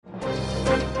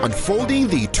unfolding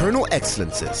the eternal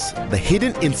excellences, the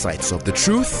hidden insights of the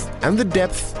truth, and the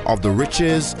depth of the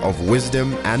riches of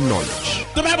wisdom and knowledge.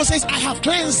 The Bible says, I have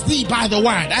cleansed thee by the word.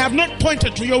 I have not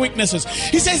pointed to your weaknesses.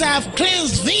 He says, I have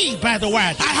cleansed thee by the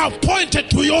word. I have pointed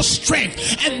to your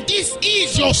strength. And this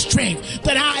is your strength,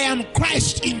 that I am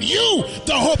Christ in you,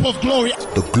 the hope of glory.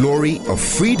 The glory of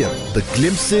freedom, the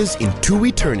glimpses into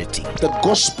eternity. The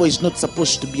gospel is not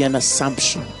supposed to be an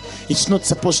assumption. It's not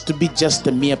supposed to be just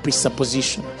a mere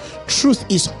presupposition. Truth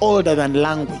is older than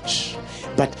language,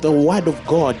 but the word of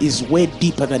God is way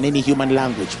deeper than any human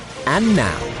language. And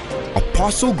now,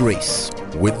 Apostle Grace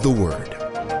with the word.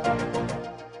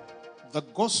 The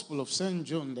Gospel of St.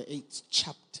 John, the 8th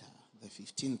chapter, the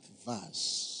 15th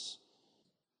verse.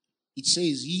 It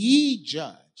says, ye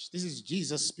judge. This is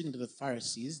Jesus speaking to the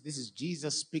Pharisees. This is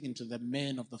Jesus speaking to the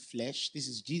men of the flesh. This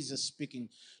is Jesus speaking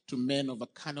to men of a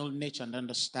carnal nature and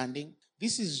understanding.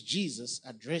 This is Jesus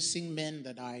addressing men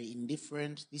that are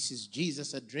indifferent. This is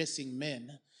Jesus addressing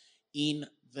men in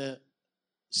the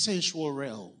sensual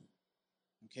realm.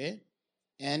 Okay?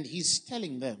 And he's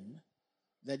telling them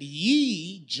that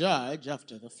ye judge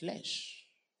after the flesh.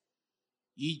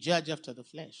 Ye judge after the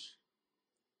flesh.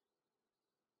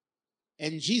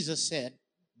 And Jesus said,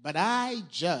 but I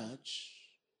judge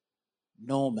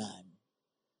no man.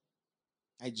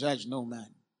 I judge no man.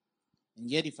 And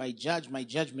yet if I judge, my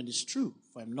judgment is true.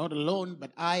 For I'm not alone,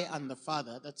 but I and the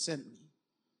Father that sent me.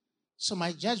 So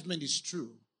my judgment is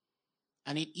true.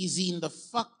 And it is in the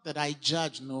fact that I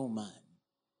judge no man.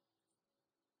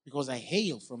 Because I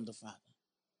hail from the Father.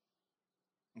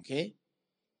 Okay?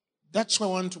 That's what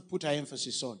I want to put our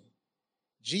emphasis on.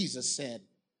 Jesus said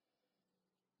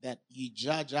that ye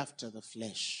judge after the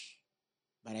flesh,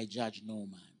 but I judge no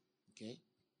man. Okay?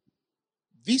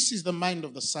 This is the mind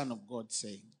of the Son of God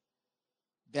saying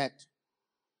that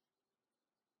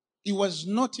it was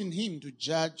not in him to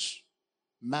judge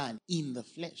man in the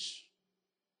flesh.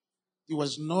 It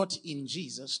was not in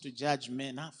Jesus to judge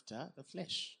men after the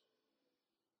flesh.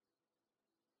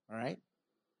 All right?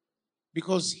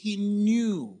 Because he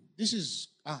knew, this is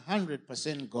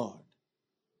 100% God.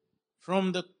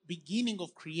 From the beginning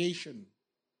of creation,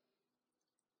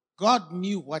 God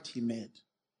knew what he made.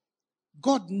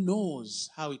 God knows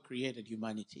how he created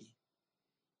humanity.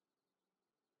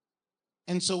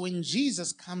 And so when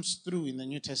Jesus comes through in the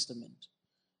New Testament,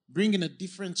 bringing a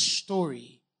different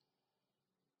story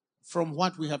from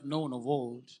what we have known of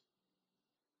old,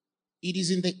 it is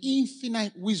in the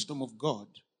infinite wisdom of God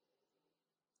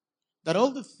that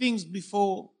all the things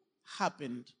before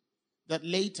happened, that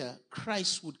later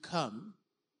Christ would come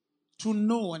to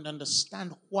know and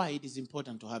understand why it is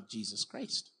important to have Jesus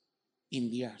Christ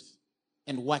in the earth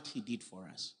and what he did for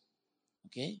us.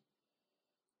 Okay?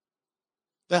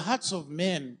 The hearts of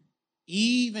men,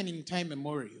 even in time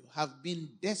immemorial, have been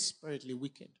desperately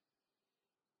wicked.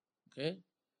 Okay?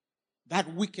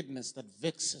 That wickedness that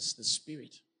vexes the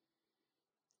spirit.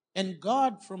 And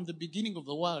God, from the beginning of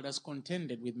the world, has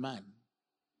contended with man.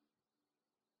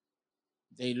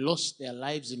 They lost their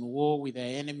lives in war with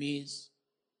their enemies.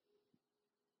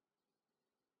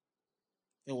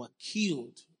 They were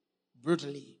killed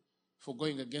brutally for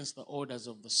going against the orders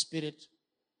of the Spirit.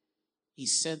 He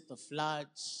sent the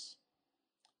floods.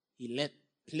 He let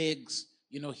plagues,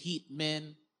 hit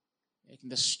men, like in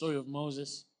the story of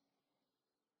Moses.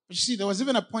 But you see, there was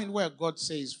even a point where God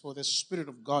says, for the Spirit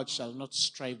of God shall not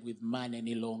strive with man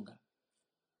any longer.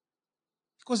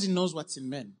 Because he knows what's in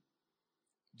men.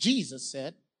 Jesus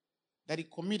said that he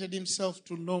committed himself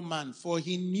to no man, for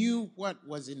he knew what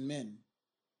was in men.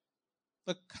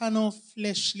 The carnal,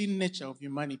 fleshly nature of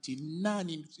humanity, none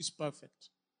is perfect.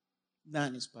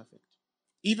 None is perfect.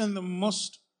 Even the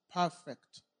most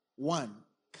perfect one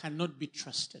cannot be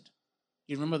trusted.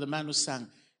 You remember the man who sang,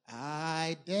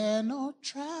 I dare not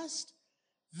trust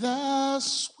the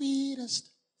sweetest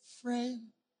frame.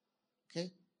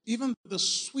 Okay? Even the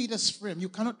sweetest frame, you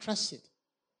cannot trust it.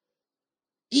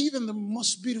 Even the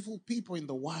most beautiful people in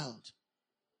the world,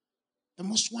 the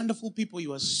most wonderful people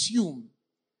you assume,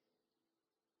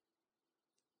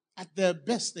 at their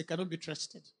best, they cannot be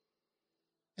trusted.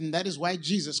 And that is why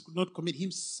Jesus could not commit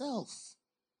himself,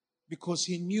 because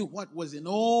he knew what was in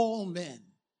all men.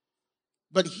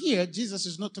 But here, Jesus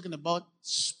is not talking about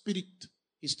spirit.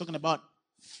 He's talking about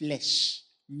flesh,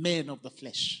 men of the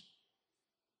flesh.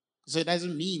 So it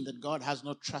doesn't mean that God has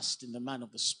no trust in the man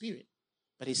of the spirit,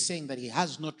 but he's saying that he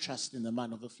has no trust in the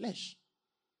man of the flesh.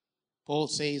 Paul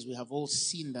says we have all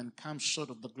sinned and come short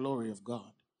of the glory of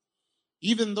God.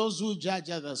 Even those who judge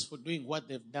others for doing what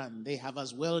they've done, they have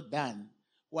as well done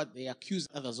what they accuse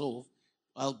others of,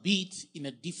 albeit in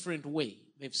a different way.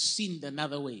 They've sinned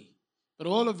another way. But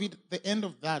all of it, the end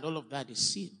of that, all of that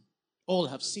is sin. All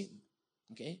have sinned.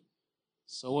 Okay?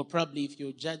 So probably if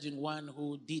you're judging one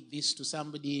who did this to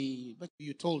somebody, but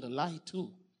you told a lie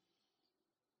too.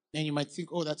 Then you might think,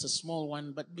 oh, that's a small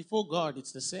one. But before God,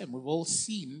 it's the same. We've all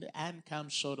sinned and come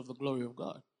short of the glory of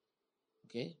God.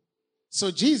 Okay?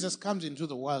 So Jesus comes into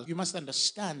the world. You must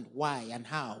understand why and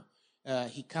how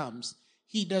he comes.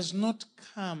 He does not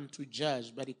come to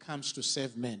judge, but he comes to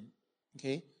save men.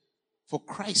 Okay? For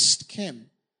Christ came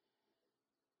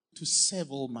to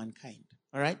save all mankind.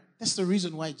 All right? That's the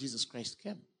reason why Jesus Christ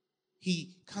came.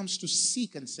 He comes to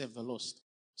seek and save the lost.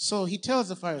 So he tells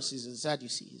the Pharisees and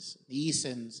Sadducees, the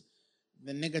Essenes,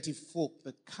 the negative folk,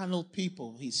 the carnal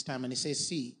people of his time, and he says,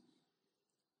 see,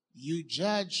 you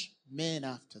judge men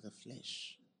after the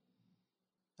flesh.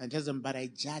 And tells them, but I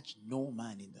judge no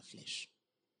man in the flesh.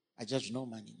 I judge no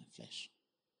man in the flesh.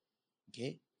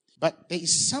 Okay? But there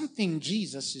is something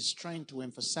Jesus is trying to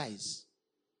emphasize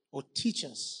or teach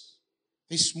us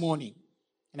this morning.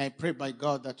 And I pray by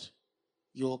God that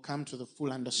you will come to the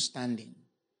full understanding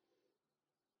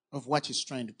of what he's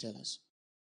trying to tell us.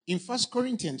 In 1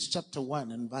 Corinthians chapter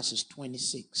 1 and verses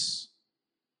 26,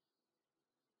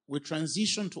 we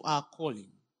transition to our calling.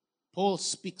 Paul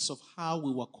speaks of how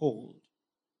we were called.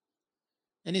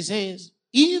 And he says,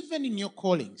 even in your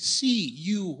calling, see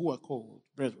you who are called,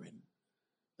 brethren,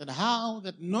 that how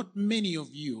that not many of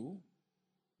you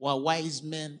were wise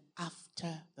men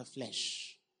after the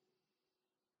flesh.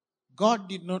 God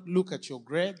did not look at your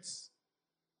grades.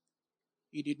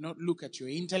 He did not look at your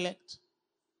intellect.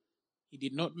 He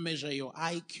did not measure your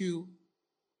IQ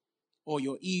or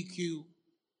your EQ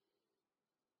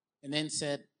and then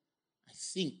said, I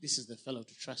think this is the fellow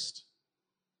to trust.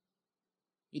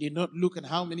 He did not look at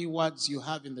how many words you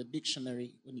have in the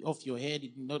dictionary off your head. He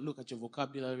did not look at your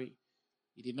vocabulary.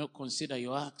 He did not consider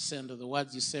your accent or the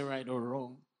words you say right or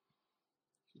wrong.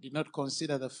 He did not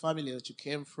consider the family that you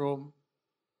came from.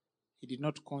 He did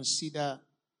not consider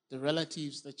the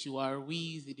relatives that you are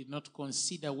with. He did not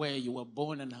consider where you were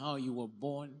born and how you were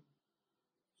born.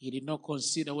 He did not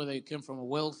consider whether you came from a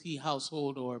wealthy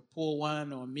household or a poor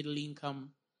one or middle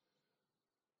income.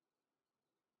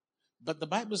 But the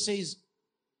Bible says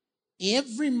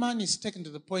every man is taken to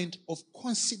the point of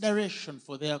consideration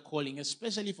for their calling,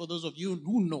 especially for those of you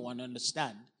who know and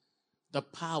understand the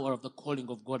power of the calling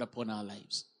of God upon our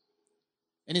lives.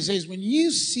 And he says, when you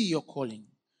see your calling,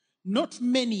 not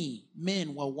many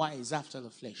men were wise after the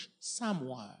flesh. Some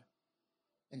were,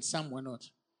 and some were not.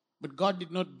 But God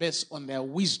did not base on their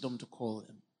wisdom to call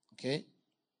them. Okay?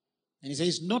 And he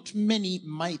says, not many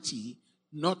mighty,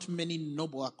 not many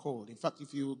noble are called. In fact,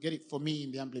 if you get it for me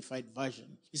in the Amplified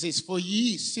Version, he says, for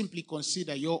ye simply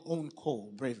consider your own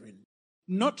call, brethren.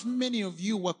 Not many of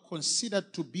you were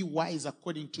considered to be wise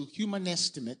according to human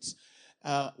estimates,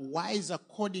 wise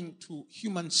according to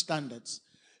human standards.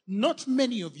 Not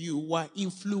many of you were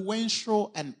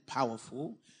influential and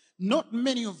powerful. Not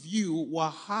many of you were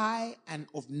high and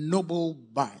of noble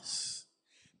birth.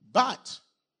 But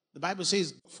the Bible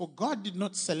says, for God did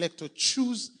not select or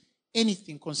choose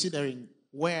anything considering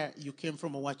where you came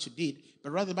from or what you did.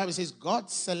 But rather the Bible says God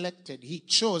selected, he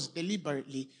chose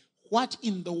deliberately what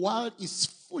in the world is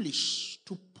foolish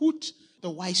to put the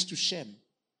wise to shame.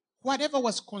 Whatever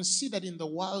was considered in the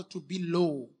world to be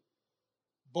low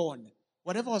born,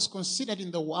 whatever was considered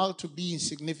in the world to be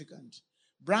insignificant,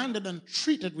 branded and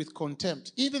treated with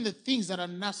contempt, even the things that are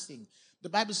nothing. The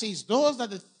Bible says those are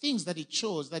the things that he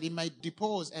chose, that he might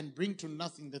depose and bring to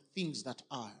nothing the things that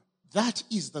are. That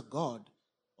is the God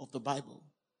of the Bible.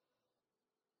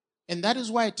 And that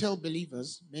is why I tell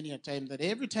believers many a time that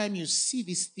every time you see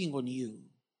this thing on you,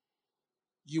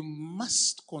 you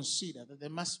must consider that there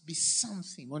must be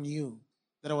something on you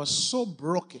that was so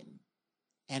broken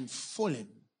and fallen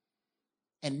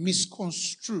and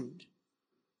misconstrued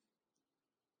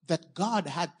that God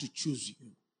had to choose you.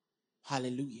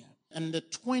 Hallelujah. And the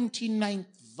 29th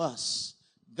verse,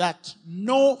 that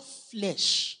no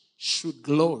flesh should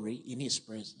glory in his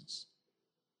presence.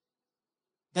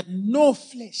 That no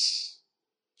flesh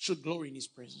should glory in his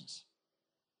presence.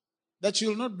 That you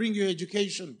will not bring your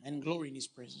education and glory in his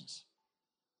presence.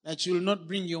 That you will not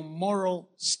bring your moral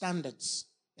standards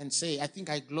and say, I think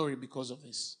I glory because of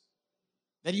this.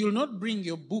 That you will not bring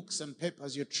your books and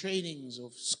papers, your trainings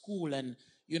of school and,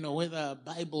 whether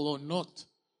Bible or not.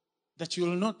 That you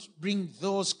will not bring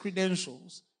those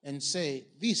credentials and say,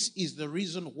 this is the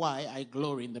reason why I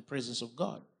glory in the presence of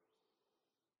God.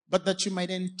 But that you might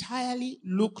entirely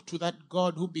look to that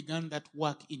God who began that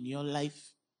work in your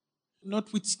life,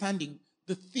 notwithstanding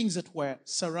the things that were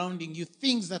surrounding you,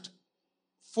 things that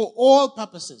for all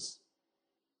purposes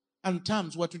and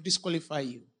terms were to disqualify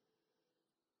you.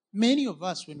 Many of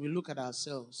us, when we look at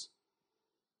ourselves,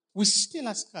 we still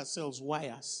ask ourselves, why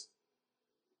us?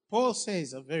 Paul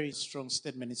says a very strong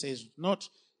statement. He says, not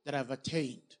that I've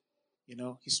attained.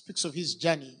 He speaks of his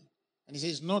journey. And he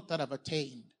says, not that I've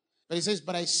attained. But he says,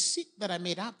 but I seek that I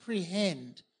may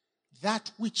apprehend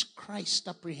that which Christ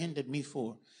apprehended me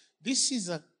for. This is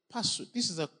a pursuit. This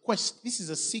is a quest. This is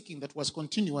a seeking that was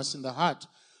continuous in the heart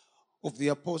of the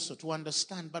apostle to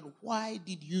understand, but why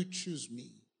did you choose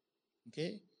me?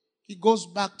 Okay? He goes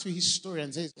back to his story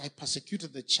and says, I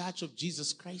persecuted the church of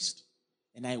Jesus Christ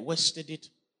and I wasted it.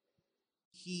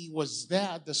 He was there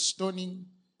at the stoning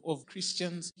of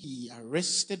Christians. He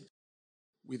arrested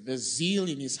with the zeal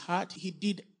in his heart. He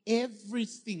did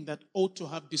everything that ought to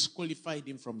have disqualified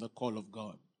him from the call of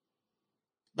God.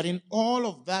 But in all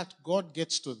of that, God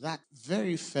gets to that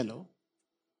very fellow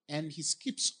and he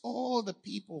skips all the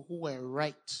people who were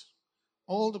right,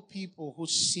 all the people who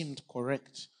seemed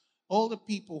correct, all the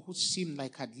people who seemed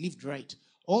like had lived right,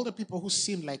 all the people who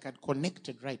seemed like had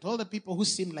connected right, all the people who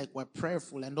seemed like were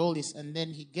prayerful and all this. And then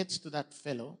he gets to that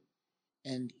fellow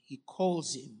and he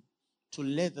calls him to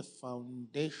lay the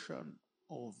foundation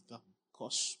of the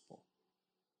gospel.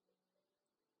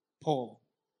 Paul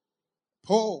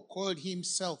called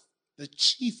himself the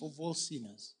chief of all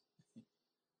sinners.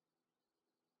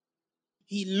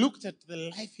 He looked at the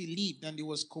life he lived and he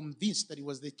was convinced that he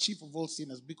was the chief of all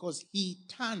sinners because he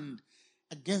turned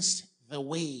against the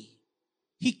way.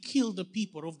 He killed the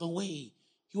people of the way.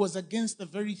 He was against the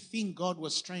very thing God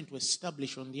was trying to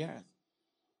establish on the earth.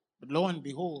 But lo and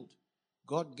behold,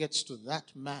 God gets to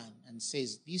that man and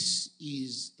says, this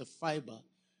is the fiber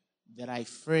that I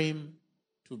frame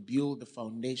to build the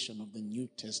foundation of the New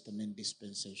Testament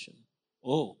dispensation.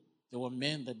 Oh, there were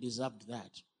men that deserved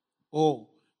that. Oh,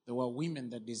 there were women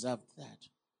that deserved that.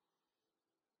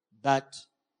 But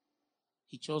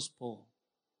he chose Paul.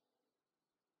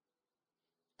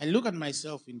 I look at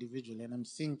myself individually and I'm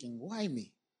thinking, why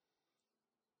me?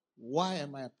 Why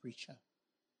am I a preacher?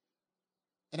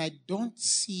 And I don't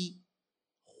see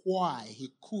why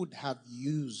he could have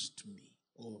used me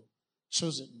or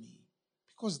chosen me.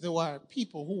 Because there were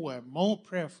people who were more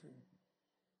prayerful.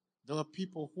 There were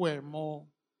people who were more,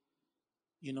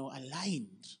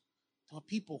 aligned. There were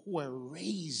people who were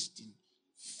raised in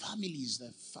families. Their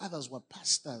fathers were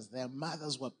pastors. Their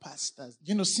mothers were pastors.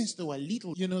 Since they were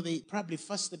little, they probably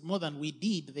fasted more than we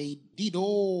did. They did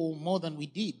more than we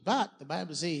did. But the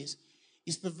Bible says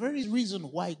it's the very reason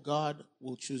why God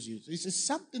will choose you. So it's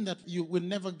something that you will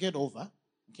never get over.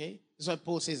 Okay? That's why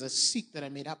Paul says, I seek that I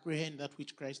may apprehend that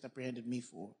which Christ apprehended me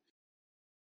for.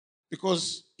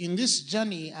 Because in this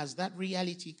journey, as that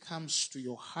reality comes to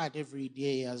your heart every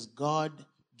day, as God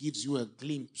gives you a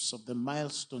glimpse of the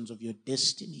milestones of your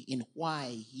destiny in why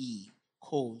he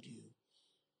called you,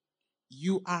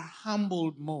 you are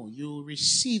humbled more. You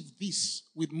receive this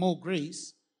with more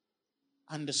grace,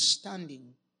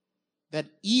 understanding that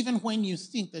even when you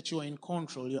think that you're in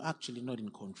control, you're actually not in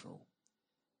control.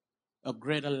 A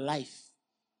greater life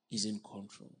is in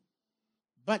control.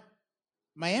 But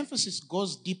my emphasis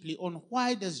goes deeply on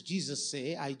why does Jesus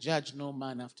say, I judge no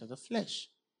man after the flesh?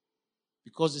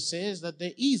 Because it says that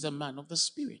there is a man of the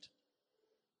Spirit.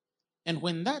 And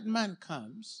when that man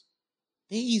comes,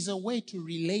 there is a way to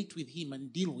relate with him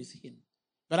and deal with him.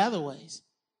 But otherwise,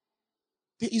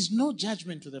 there is no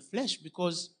judgment to the flesh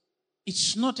because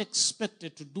it's not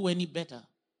expected to do any better.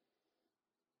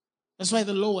 That's why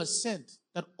the law was sent,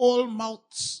 that all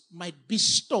mouths might be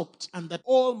stopped and that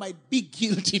all might be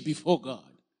guilty before God.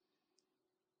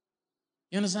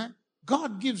 You understand?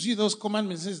 God gives you those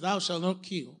commandments. He says, thou shalt not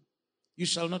kill. You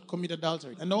shall not commit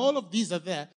adultery. And all of these are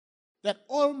there, that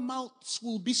all mouths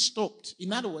will be stopped.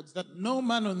 In other words, that no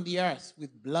man on the earth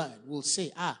with blood will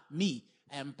say, me,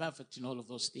 I am perfect in all of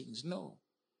those things. No.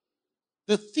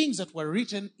 The things that were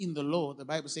written in the law, the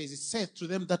Bible says, it says to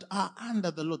them that are under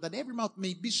the law, that every mouth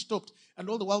may be stopped and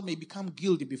all the world may become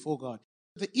guilty before God.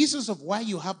 The essence of why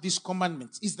you have these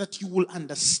commandments is that you will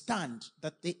understand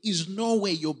that there is no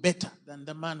way you're better than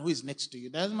the man who is next to you.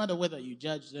 It doesn't matter whether you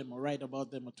judge them or write about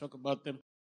them or talk about them,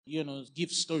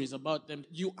 give stories about them.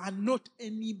 You are not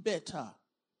any better.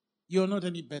 You're not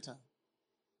any better.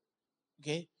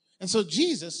 Okay? And so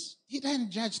Jesus, he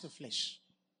didn't judge the flesh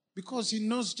because he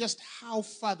knows just how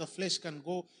far the flesh can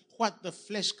go, what the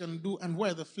flesh can do, and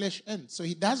where the flesh ends. So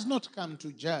he does not come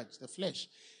to judge the flesh.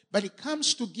 But it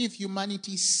comes to give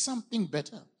humanity something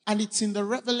better. And it's in the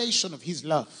revelation of his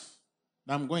love.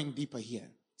 Now I'm going deeper here.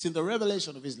 It's in the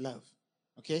revelation of his love.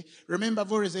 Okay? Remember,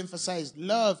 I've always emphasized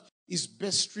love is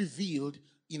best revealed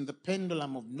in the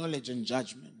pendulum of knowledge and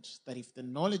judgment. That if the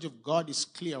knowledge of God is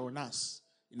clear on us,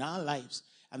 in our lives,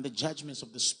 and the judgments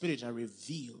of the Spirit are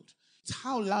revealed. It's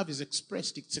how love is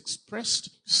expressed. It's expressed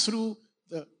through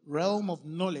the realm of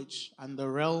knowledge and the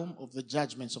realm of the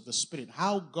judgments of the Spirit.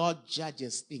 How God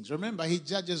judges things. Remember, he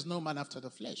judges no man after the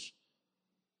flesh.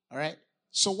 All right?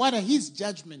 So what are his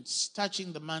judgments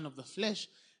touching the man of the flesh?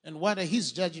 And what are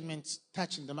his judgments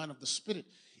touching the man of the Spirit?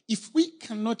 If we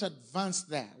cannot advance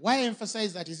there, why I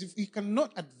emphasize that is if we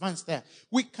cannot advance there,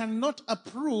 we cannot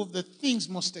approve the things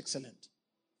most excellent.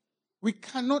 We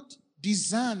cannot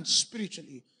discern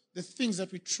spiritually the things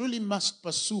that we truly must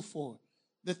pursue for,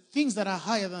 the things that are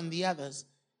higher than the others,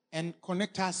 and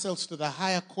connect ourselves to the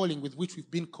higher calling with which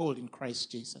we've been called in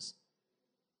Christ Jesus.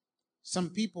 Some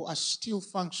people are still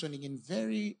functioning in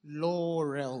very low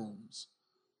realms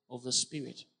of the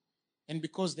Spirit. And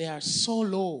because they are so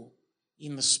low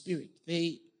in the Spirit,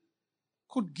 they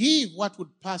could give what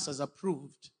would pass as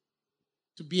approved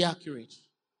to be accurate.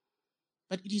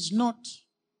 But it's not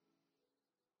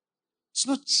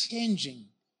changing.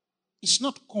 It's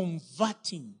not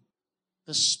converting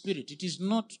the Spirit. It is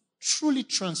not truly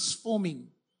transforming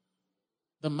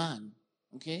the man.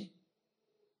 Okay?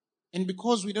 And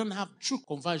because we don't have true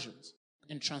conversions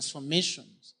and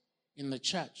transformations in the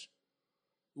church,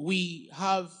 we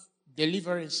have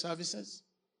deliverance services,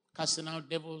 casting out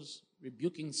devils,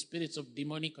 rebuking spirits of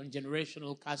demonic and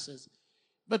generational curses.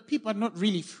 But people are not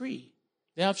really free.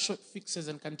 They have short fixes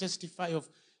and can testify of,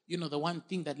 the one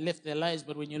thing that left their lives.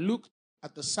 But when you look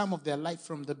at the sum of their life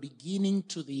from the beginning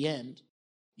to the end,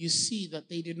 you see that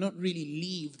they did not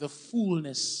really live the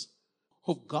fullness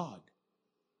of God,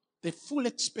 the full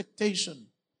expectation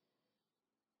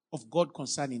of God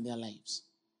concerning their lives.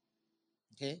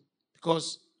 Okay?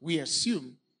 Because we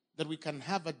assume that we can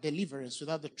have a deliverance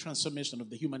without the transformation of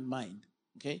the human mind.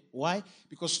 Okay? Why?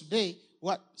 Because today,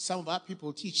 what some of our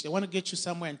people teach, they want to get you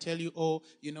somewhere and tell you,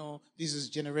 this is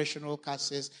generational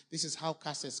curses. This is how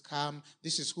curses come.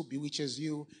 This is who bewitches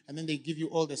you. And then they give you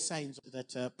all the signs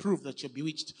that prove that you're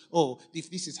bewitched. Oh, if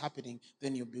this is happening,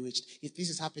 then you're bewitched. If this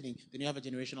is happening, then you have a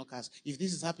generational curse. If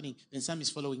this is happening, then some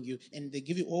is following you. And they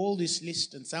give you all this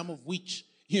list, and some of which,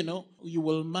 you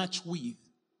will match with.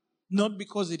 Not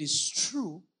because it is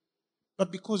true,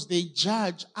 but because they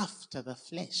judge after the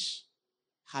flesh.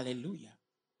 Hallelujah.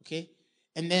 Okay?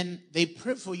 And then they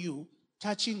pray for you,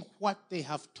 touching what they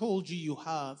have told you you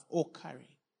have or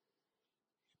carry.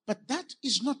 But that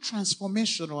is not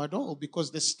transformational at all,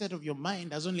 because the state of your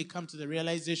mind has only come to the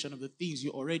realization of the things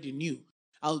you already knew,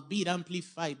 albeit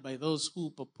amplified by those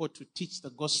who purport to teach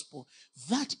the gospel.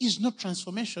 That is not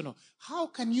transformational. How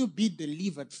can you be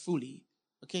delivered fully?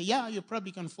 Okay, yeah, you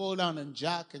probably can fall down and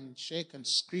jerk and shake and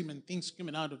scream and things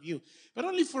screaming out of you. But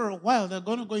only for a while. They're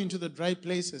going to go into the dry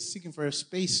places seeking for a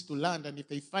space to land. And if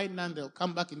they find none, they'll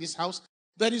come back in this house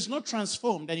that is not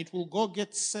transformed. And it will go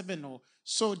get 7 or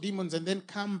so demons and then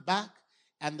come back.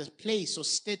 And the place or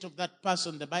state of that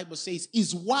person, the Bible says,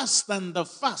 is worse than the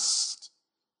first.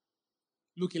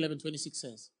 Luke 11:26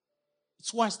 says.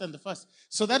 It's worse than the first.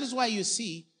 So that is why you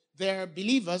see there are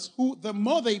believers who, the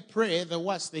more they pray, the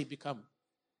worse they become.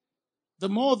 The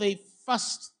more they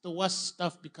fast, the worse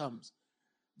stuff becomes.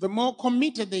 The more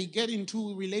committed they get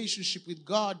into relationship with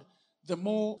God, the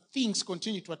more things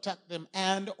continue to attack them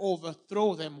and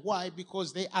overthrow them. Why?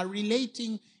 Because they are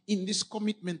relating in this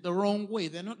commitment the wrong way.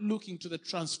 They're not looking to the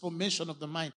transformation of the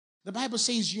mind. The Bible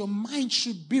says your mind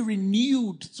should be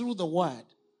renewed through the word.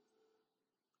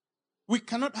 We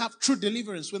cannot have true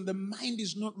deliverance when the mind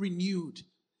is not renewed.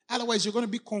 Otherwise, you're going to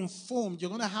be conformed. You're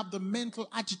going to have the mental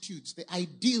attitudes, the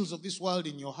ideals of this world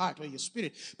in your heart or your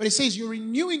spirit. But it says you're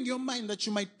renewing your mind that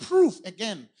you might prove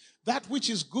again that which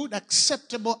is good,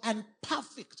 acceptable, and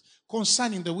perfect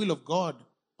concerning the will of God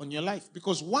on your life.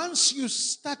 Because once you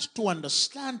start to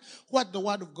understand what the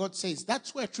word of God says,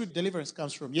 that's where true deliverance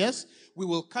comes from. Yes, we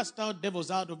will cast out devils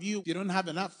out of you. If you don't have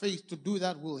enough faith to do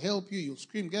that, we'll help you. You'll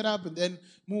scream, get up, and then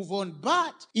move on.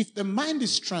 But if the mind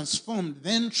is transformed,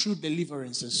 then true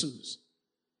deliverance ensues.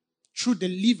 True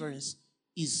deliverance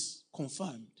is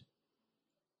confirmed.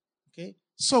 Okay?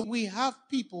 So we have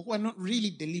people who are not really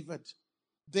delivered.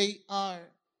 They are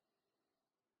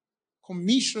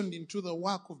commissioned into the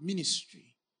work of ministry.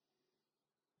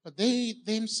 But they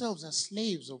themselves are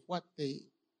slaves of what they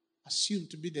assume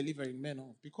to be delivering men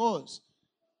of, because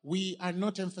we are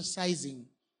not emphasizing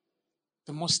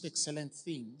the most excellent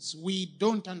things. We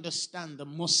don't understand the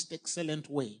most excellent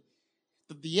way.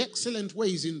 That the excellent way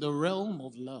is in the realm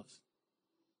of love.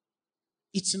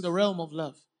 It's in the realm of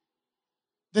love.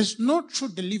 There's no true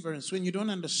deliverance when you don't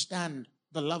understand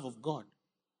the love of God.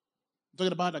 I'm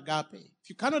talking about agape. If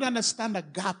you cannot understand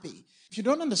agape, if you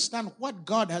don't understand what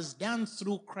God has done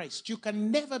through Christ, you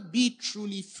can never be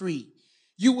truly free.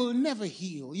 you will never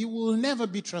heal. You will never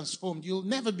be transformed. You'll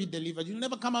never be delivered. You'll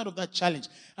never come out of that challenge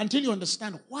until you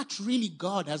understand what really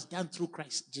God has done through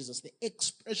Christ Jesus, the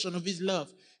expression of his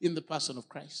love in the person of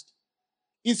Christ.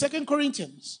 In 2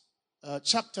 Corinthians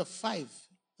chapter 5,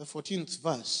 the 14th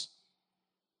verse,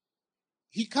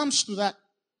 he comes to that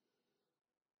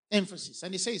emphasis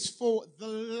and he says, for the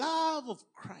love of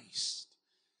Christ,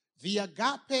 the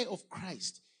agape of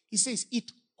Christ, he says,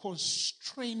 it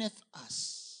constraineth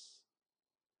us.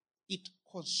 It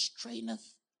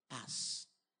constraineth us.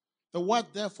 The word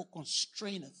therefore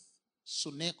constraineth,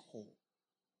 sunekho.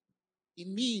 It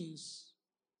means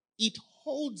it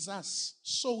holds us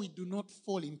so we do not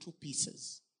fall into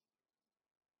pieces.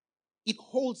 It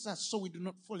holds us so we do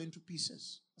not fall into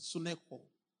pieces. Sunekho.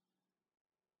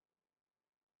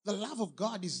 The love of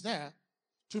God is there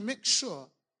to make sure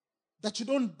that you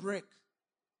don't break,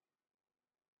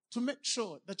 to make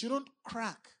sure that you don't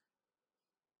crack,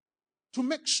 to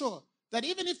make sure that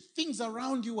even if things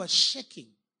around you are shaking,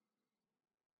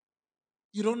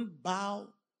 you don't bow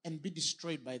and be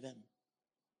destroyed by them.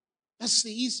 That's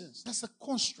the essence. That's the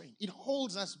constraint. It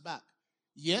holds us back.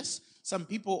 Yes, some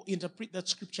people interpret that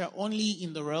scripture only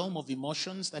in the realm of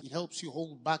emotions, that it helps you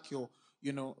hold back your,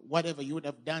 whatever you would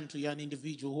have done to an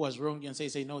individual who has wronged you and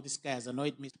say, no, this guy has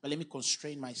annoyed me, but let me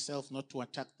constrain myself not to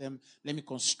attack them. Let me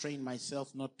constrain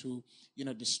myself not to,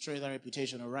 destroy their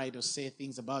reputation or write or say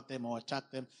things about them or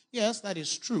attack them. Yes, that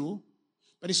is true,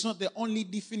 but it's not the only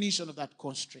definition of that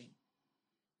constraint.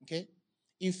 Okay?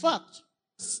 In fact,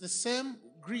 it's the same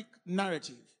Greek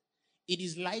narrative. It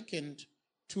is likened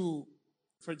to,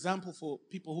 for example, for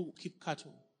people who keep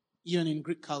cattle, even in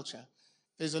Greek culture,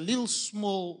 there's a little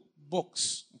small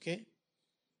box, okay,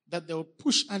 that they'll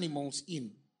push animals in.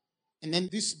 And then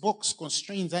this box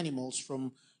constrains animals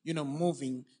from,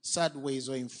 moving sideways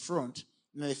or in front.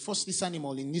 And they force this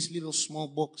animal in this little small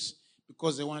box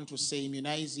because they want to, say,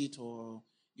 immunize it or,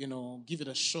 give it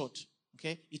a shot.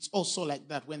 Okay? It's also like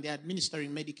that when they're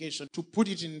administering medication, to put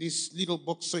it in this little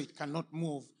box so it cannot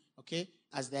move, okay,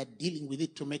 as they're dealing with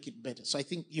it to make it better. So I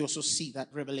think you also see that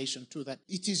revelation too, that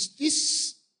it is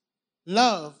this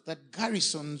love that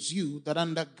garrisons you, that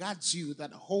undergirds you,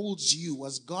 that holds you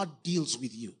as God deals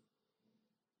with you.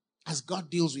 As God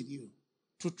deals with you,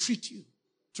 to treat you,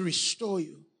 to restore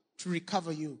you, to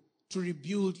recover you, to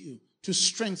rebuild you, to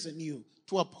strengthen you,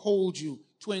 to uphold you,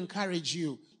 to encourage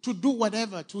you, to do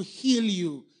whatever, to heal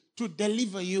you, to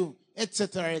deliver you,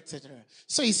 etc., etc.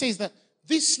 So he says that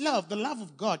this love, the love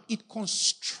of God, it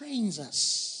constrains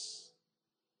us.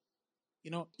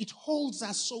 It holds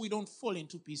us so we don't fall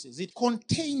into pieces. It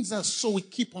contains us so we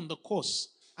keep on the course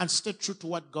and stay true to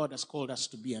what God has called us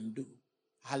to be and do.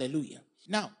 Hallelujah.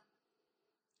 Now,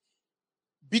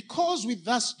 because we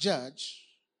thus judge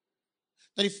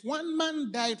that if one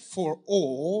man died for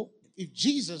all, if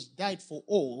Jesus died for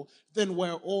all, then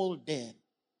we're all dead.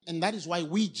 And that is why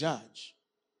we judge.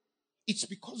 It's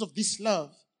because of this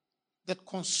love that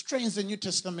constrains the New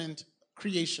Testament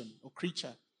creation or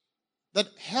creature, that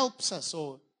helps us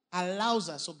or allows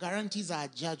us or guarantees our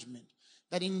judgment.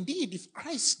 That indeed, if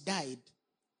Christ died,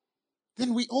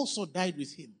 then we also died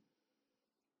with him.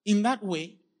 In that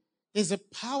way, there's a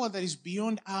power that is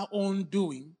beyond our own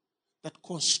doing that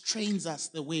constrains us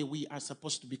the way we are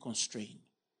supposed to be constrained.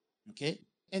 Okay?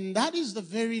 And that is the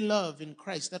very love in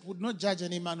Christ that would not judge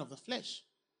any man of the flesh.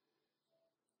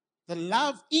 The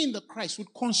love in the Christ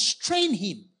would constrain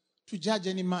him to judge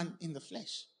any man in the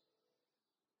flesh.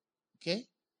 Okay?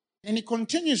 And he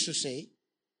continues to say,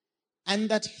 and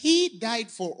that he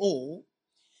died for all,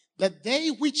 that they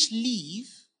which live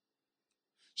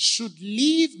should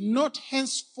live not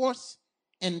henceforth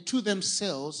unto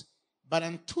themselves, but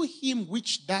unto him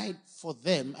which died for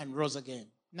them and rose again.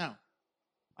 Now,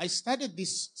 I studied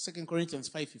this 2 Corinthians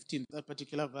 5:15, that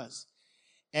particular verse,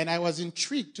 and I was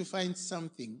intrigued to find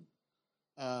something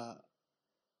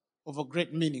of a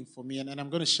great meaning for me, and I'm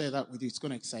going to share that with you. It's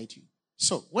going to excite you.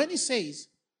 So, when he says,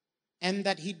 and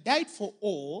that he died for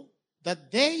all,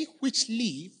 that they which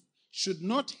live should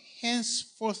not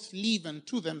henceforth live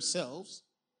unto themselves.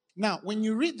 Now, when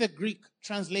you read the Greek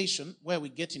translation, where we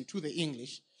get into the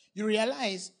English, you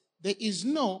realize there is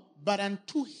no but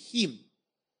unto him.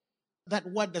 That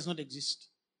word does not exist.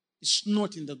 It's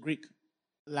not in the Greek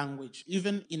language.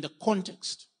 Even in the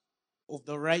context of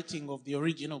the writing of the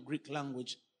original Greek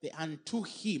language, the unto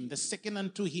him, the second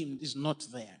unto him is not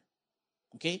there.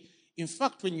 Okay? In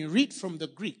fact, when you read from the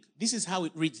Greek, this is how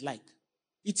it reads like.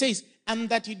 It says, and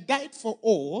that he died for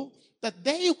all, that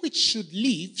they which should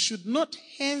live should not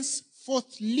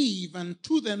henceforth live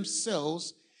unto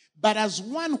themselves, but as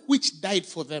one which died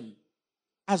for them.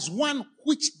 As one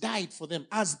which died for them.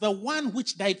 As the one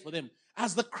which died for them.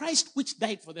 as the Christ which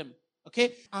died for them.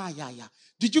 Okay? Yeah.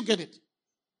 Did you get it?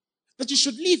 That you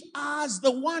should live as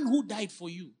the one who died for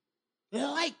you.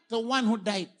 Like the one who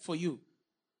died for you.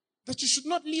 That you should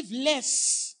not live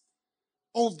less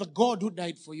of the God who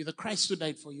died for you, the Christ who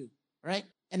died for you. Right?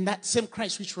 And that same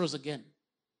Christ which rose again.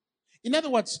 In other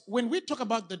words, when we talk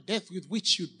about the death with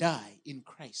which you die in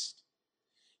Christ,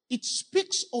 it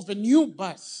speaks of a new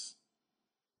birth,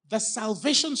 the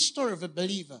salvation story of a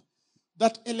believer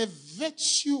that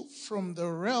elevates you from the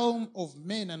realm of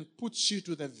men and puts you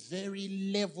to the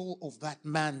very level of that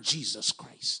man, Jesus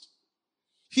Christ.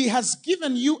 He has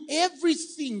given you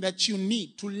everything that you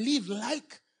need to live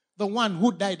like the one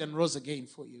who died and rose again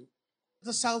for you.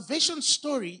 The salvation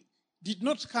story did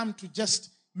not come to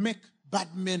just make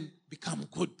bad men become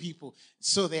good people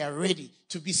so they are ready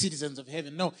to be citizens of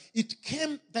heaven. No, it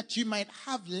came that you might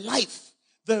have life,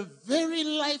 the very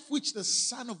life which the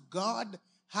Son of God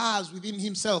has within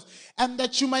himself, and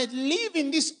that you might live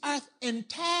in this earth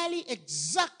entirely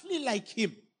exactly like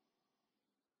him.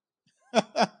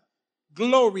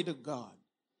 Glory to God.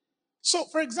 So,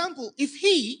 for example, if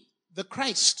he, the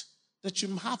Christ that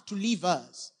you have to live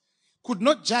as, could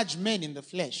not judge men in the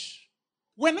flesh,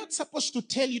 we're not supposed to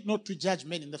tell you not to judge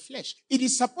men in the flesh. It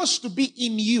is supposed to be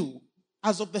in you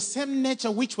as of the same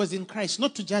nature which was in Christ,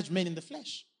 not to judge men in the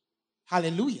flesh.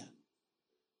 Hallelujah.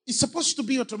 It's supposed to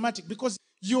be automatic because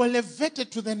you are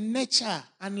elevated to the nature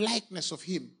and likeness of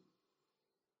him.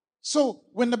 So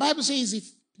when the Bible says if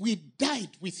we died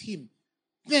with him,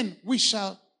 then we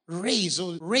shall raise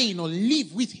or reign or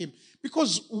live with him,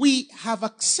 because we have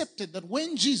accepted that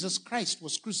when Jesus Christ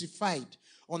was crucified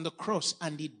on the cross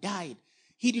and he died,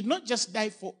 he did not just die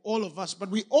for all of us,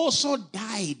 but we also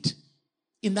died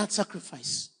in that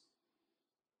sacrifice.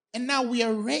 And now we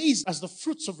are raised as the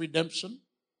fruits of redemption,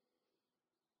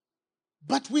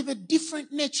 but with a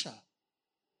different nature,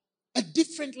 a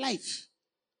different life,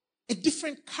 a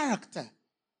different character,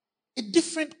 a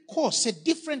different course, a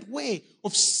different way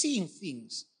of seeing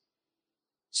things.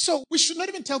 So we should not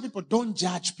even tell people, don't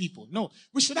judge people. No,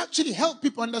 we should actually help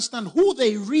people understand who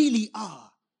they really are.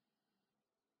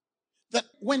 That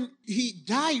when he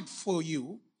died for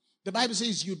you, the Bible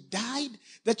says you died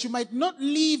that you might not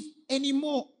live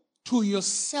anymore to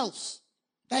yourself.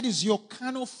 That is your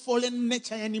carnal fallen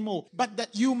nature anymore. But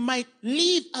that you might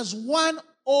live as one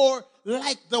or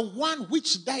like the one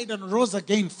which died and rose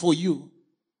again for you.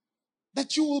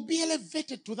 That you will be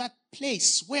elevated to that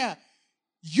place where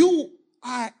you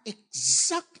are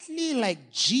exactly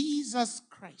like Jesus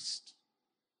Christ.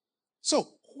 So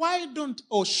why don't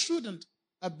or shouldn't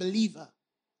a believer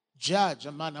judge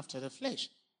a man after the flesh?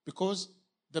 Because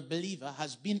the believer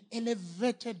has been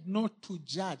elevated not to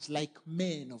judge like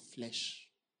men of flesh.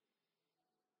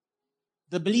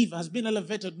 The believer has been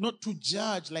elevated not to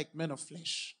judge like men of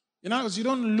flesh. In other words, you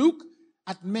don't look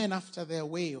at men after their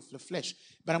way of the flesh.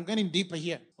 But I'm getting deeper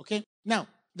here, okay? Now,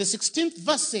 the 16th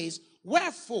verse says,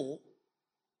 wherefore,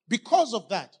 because of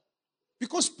that,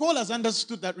 because Paul has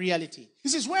understood that reality, he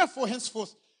says, wherefore,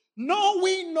 henceforth, know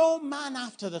we no man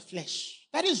after the flesh.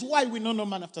 That is why we know no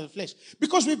man after the flesh.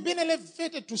 Because we've been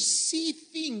elevated to see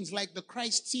things like the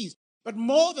Christ sees. But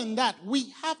more than that,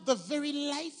 we have the very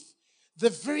life, the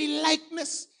very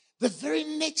likeness, the very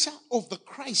nature of the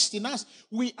Christ in us.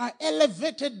 We are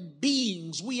elevated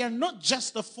beings. We are not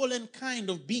just a fallen kind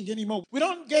of being anymore. We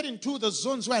don't get into the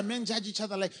zones where men judge each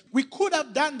other. Like we could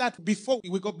have done that before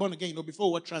we got born again or before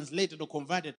we were translated or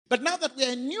converted. But now that we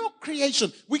are a new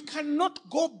creation, we cannot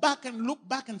go back and look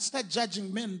back and start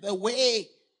judging men the way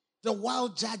the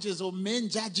world judges or men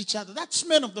judge each other. That's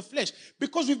men of the flesh.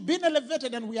 Because we've been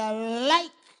elevated and we are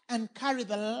like and carry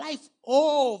the life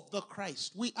of the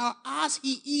Christ. We are as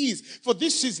he is. For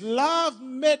this is love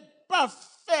made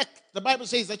perfect. The Bible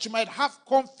says that you might have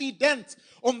confidence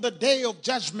on the day of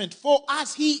judgment. For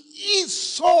as he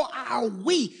is, so are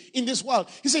we in this world.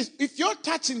 He says, if you're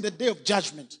touching the day of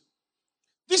judgment,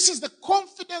 this is the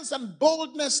confidence and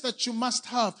boldness that you must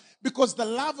have, because the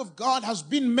love of God has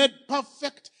been made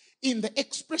perfect in the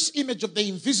express image of the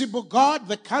invisible God,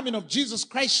 the coming of Jesus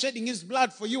Christ shedding his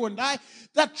blood for you and I,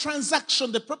 that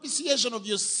transaction, the propitiation of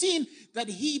your sin, that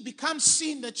he becomes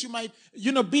sin, that you might,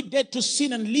 be dead to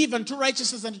sin and live unto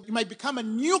righteousness, and you might become a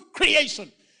new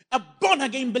creation, a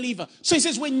born-again believer. So he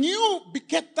says, when you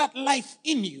get that life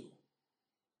in you,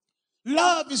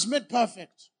 love is made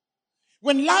perfect.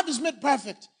 When love is made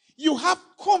perfect, you have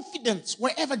confidence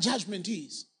wherever judgment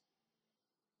is.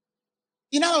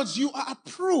 In other words, you are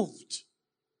approved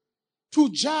to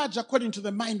judge according to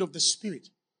the mind of the Spirit.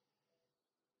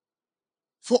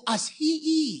 For as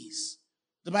he is,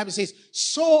 the Bible says,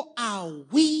 so are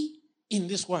we in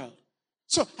this world.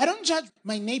 So I don't judge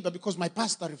my neighbor because my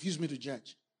pastor refused me to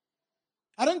judge.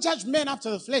 I don't judge men after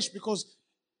the flesh because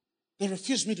they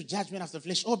refuse me to judge men after the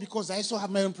flesh. Oh, because I also have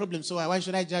my own problems. So why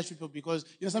should I judge people? Because,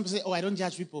 some people say, oh, I don't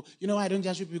judge people. I don't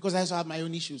judge people because I also have my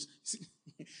own issues. See,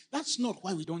 that's not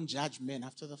why we don't judge men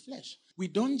after the flesh. We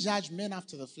don't judge men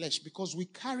after the flesh because we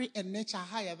carry a nature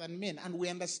higher than men and we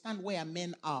understand where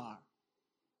men are.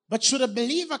 But should a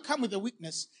believer come with a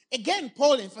weakness, again,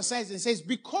 Paul emphasizes and says,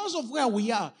 because of where we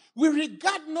are, we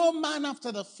regard no man after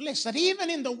the flesh, that even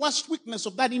in the worst weakness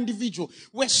of that individual,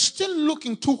 we're still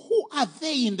looking to who are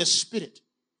they in the spirit?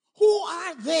 Who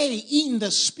are they in the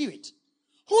spirit?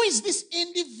 Who is this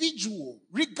individual,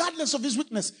 regardless of his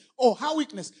weakness or her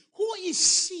weakness? Who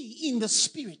is he in the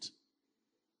spirit?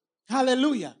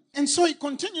 Hallelujah. And so he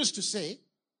continues to say,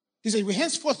 he said, we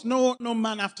henceforth know no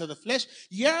man after the flesh.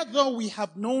 Yet though we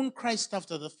have known Christ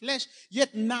after the flesh,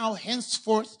 yet now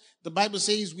henceforth, the Bible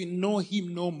says we know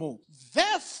him no more.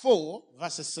 Therefore,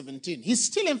 verse 17, he's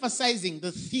still emphasizing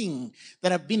the thing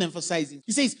that I've been emphasizing.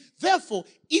 He says, therefore,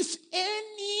 if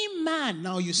any man,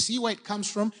 now you see where it comes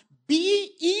from,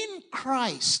 be in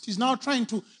Christ. He's now trying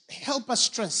to help us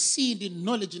transcend in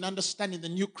knowledge and understanding the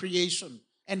new creation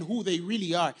and who they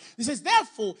really are. He says,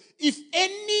 therefore, if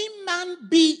any man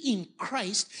be in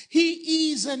Christ,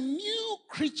 he is a new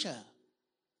creature.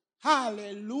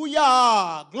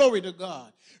 Hallelujah. Glory to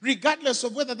God. Regardless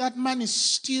of whether that man is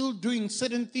still doing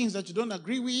certain things that you don't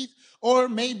agree with, or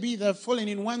maybe they're falling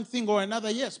in one thing or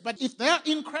another, yes. But if they're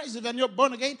in Christ, if they're not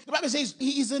born again, the Bible says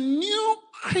he is a new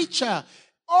creature.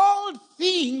 All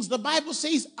things, the Bible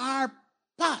says, are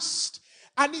past.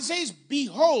 And it says,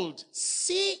 behold,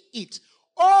 see it.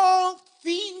 All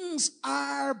things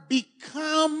are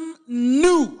become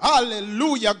new.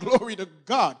 Hallelujah. Glory to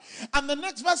God. And the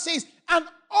next verse says, and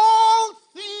all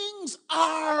things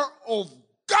are of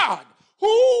God,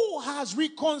 who has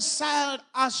reconciled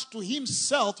us to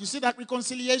himself. You see that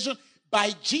reconciliation?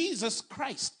 By Jesus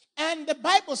Christ. And the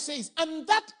Bible says, and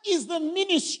that is the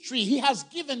ministry he has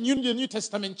given you in the New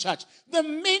Testament church. The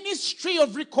ministry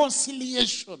of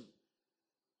reconciliation.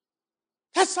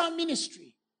 That's our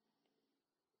ministry.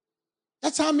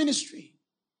 That's our ministry.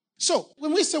 So,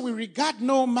 when we say we regard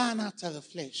no man after the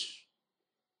flesh,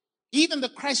 even the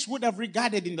Christ would have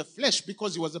regarded in the flesh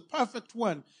because he was a perfect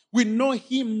one. We know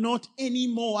him not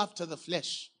anymore after the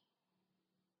flesh.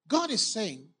 God is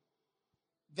saying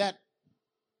that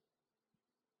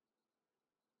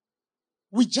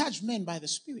we judge men by the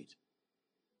Spirit.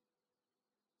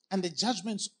 And the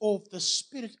judgments of the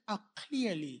Spirit are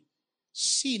clearly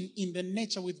seen in the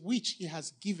nature with which he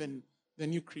has given the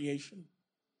new creation.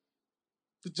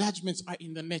 The judgments are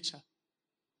in the nature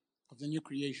of the new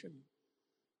creation.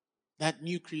 That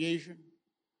new creation,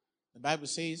 the Bible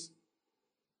says,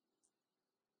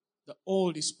 the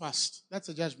old is past. That's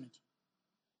a judgment.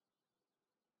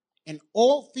 And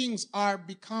all things are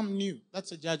become new.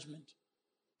 That's a judgment.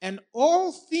 And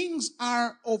all things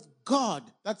are of God.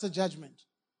 That's a judgment.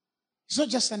 It's not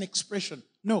just an expression.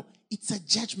 No, it's a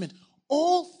judgment.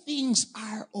 All things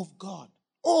are of God.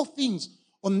 All things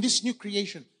on this new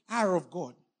creation are of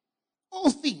God.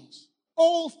 All things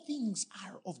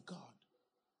are of God.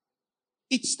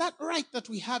 It's that right that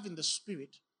we have in the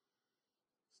Spirit,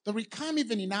 that we come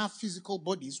even in our physical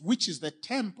bodies, which is the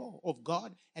temple of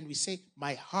God, and we say,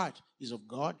 my heart is of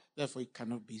God, therefore it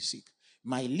cannot be sick.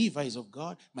 My liver is of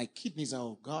God, my kidneys are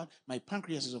of God, my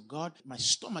pancreas is of God, my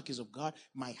stomach is of God,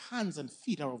 my hands and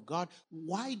feet are of God.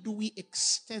 Why do we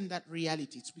extend that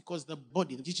reality? It's because the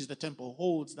body, which is the temple,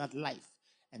 holds that life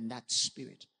and that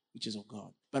spirit, which is of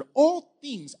God. But all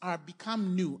things are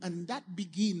become new, and that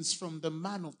begins from the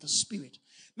man of the Spirit.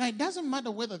 Now, it doesn't matter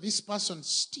whether this person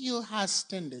still has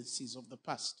tendencies of the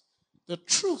past. The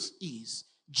truth is,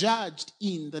 judged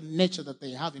in the nature that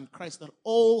they have in Christ, that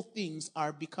all things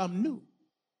are become new.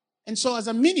 And so as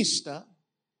a minister,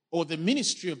 or the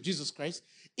ministry of Jesus Christ,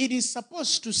 it is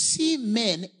supposed to see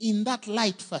men in that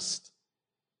light first.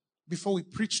 Before we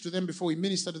preach to them, before we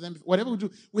minister to them, whatever we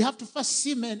do, we have to first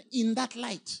see men in that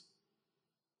light.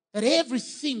 That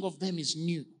everything of them is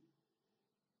new.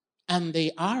 And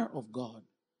they are of God.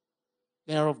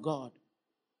 They are of God.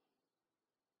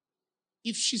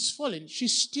 If she's fallen,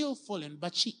 she's still fallen,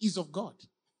 but she is of God.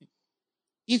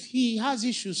 If he has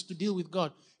issues to deal with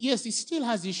God, yes, he still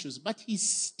has issues, but he's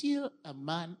still a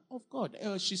man of God.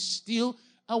 She's still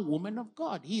a woman of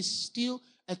God. He's still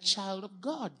a child of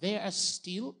God. They are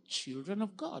still children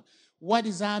of God. What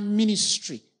is our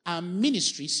ministry? Our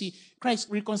ministry, see, Christ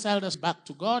reconciled us back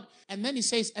to God. And then he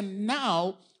says, and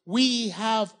now we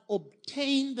have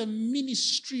obtained the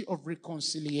ministry of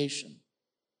reconciliation.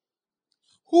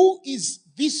 Who is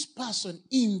this person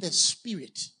in the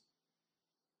Spirit?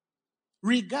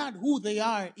 Regard who they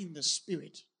are in the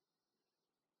spirit.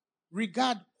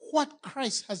 Regard what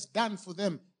Christ has done for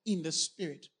them in the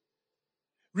spirit.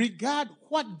 Regard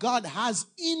what God has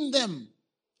in them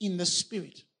in the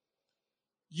spirit.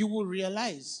 You will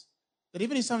realize that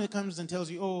even if somebody comes and tells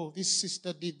you, oh, this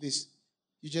sister did this,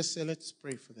 you just say, let's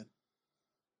pray for them.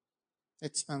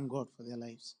 Let's thank God for their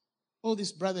lives. Oh,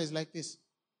 this brother is like this.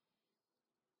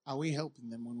 Are we helping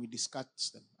them when we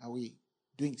discuss them? Are we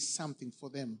doing something for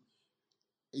them?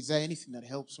 Is there anything that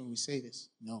helps when we say this?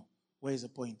 No. Where is the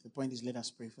point? The point is, let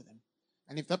us pray for them.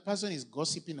 And if that person is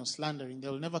gossiping or slandering,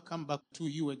 they'll never come back to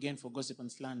you again for gossip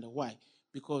and slander. Why?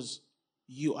 Because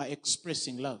you are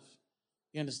expressing love.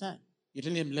 You understand? You're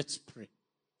telling them, let's pray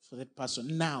for that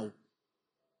person now.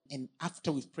 And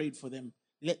after we've prayed for them,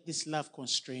 let this love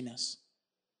constrain us.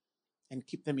 And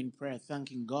keep them in prayer,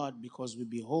 thanking God, because we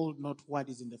behold not what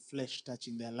is in the flesh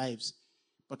touching their lives,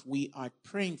 but we are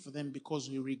praying for them because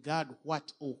we regard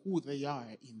what or who they are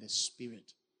in the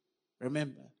spirit.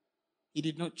 Remember, he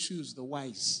did not choose the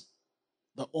wise,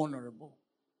 the honorable.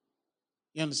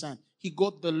 You understand? He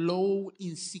got the low,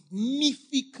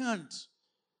 insignificant,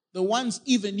 the ones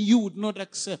even you would not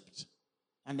accept.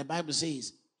 And the Bible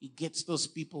says he gets those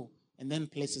people and then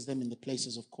places them in the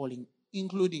places of calling,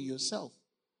 including yourself.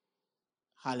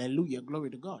 Hallelujah. Glory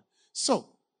to God. So,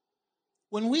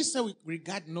 when we say we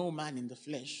regard no man in the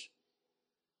flesh,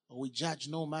 or we judge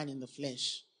no man in the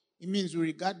flesh, it means we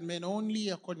regard men only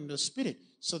according to the Spirit.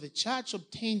 So the church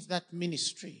obtains that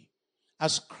ministry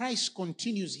as Christ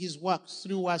continues his work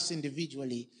through us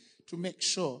individually to make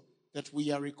sure that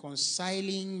we are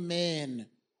reconciling men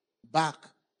back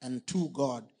and to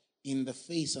God in the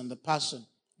face and the person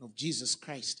of Jesus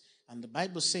Christ. And the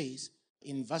Bible says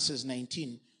in verses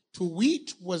 19, to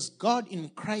wit was God in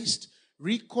Christ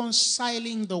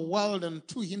reconciling the world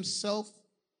unto himself.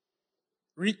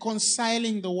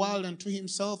 Reconciling the world unto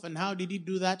himself. And how did he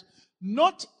do that?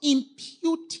 Not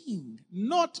imputing,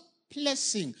 not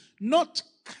placing, not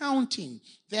counting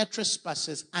their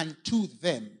trespasses unto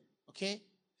them. Okay?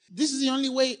 This is the only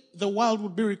way the world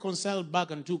would be reconciled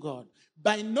back unto God.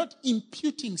 By not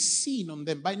imputing sin on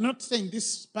them, by not saying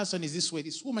this person is this way,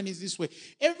 this woman is this way.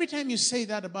 Every time you say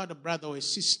that about a brother or a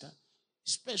sister,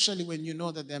 especially when you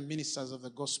know that they're ministers of the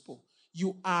gospel,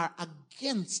 you are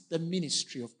against the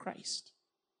ministry of Christ.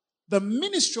 The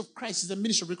ministry of Christ is the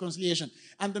ministry of reconciliation.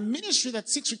 And the ministry that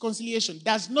seeks reconciliation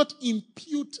does not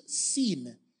impute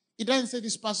sin. It doesn't say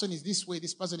this person is this way,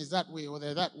 this person is that way, or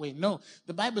they're that way. No.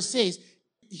 The Bible says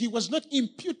he was not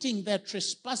imputing their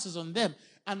trespasses on them.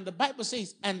 And the Bible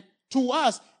says, and to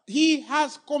us, he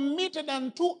has committed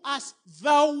unto us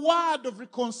the word of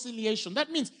reconciliation. That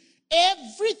means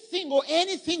everything or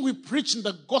anything we preach in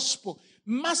the gospel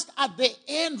must at the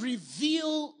end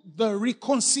reveal the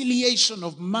reconciliation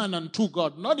of man unto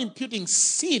God, not imputing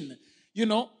sin,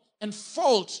 and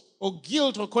fault or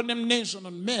guilt or condemnation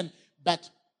on men, but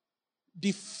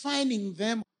defining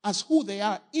them as who they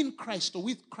are in Christ or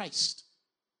with Christ.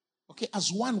 Okay,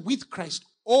 as one with Christ,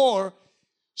 or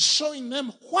showing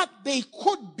them what they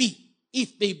could be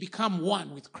if they become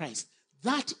one with Christ.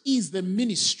 That is the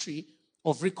ministry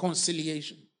of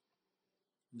reconciliation.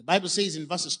 The Bible says in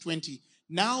verses 20,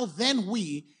 now then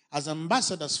we, as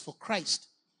ambassadors for Christ,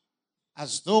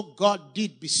 as though God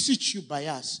did beseech you by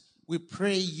us, we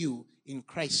pray you in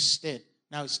Christ's stead.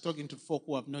 Now it's talking to folk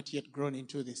who have not yet grown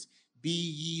into this. Be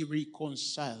ye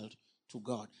reconciled to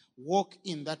God. Walk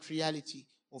in that reality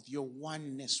of your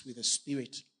oneness with the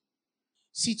Spirit.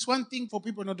 See, it's one thing for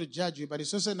people not to judge you, but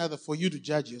it's also another for you to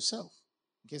judge yourself.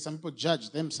 Okay, some people judge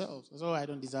themselves. Oh, I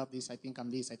don't deserve this. I think I'm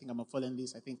this. I think I'm a fallen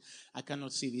this. I think I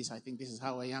cannot see this. I think this is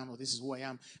how I am, or this is who I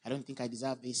am. I don't think I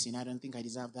deserve this, and I don't think I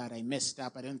deserve that. I messed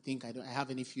up. I don't think I have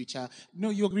any future. No,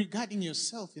 you're regarding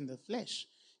yourself in the flesh.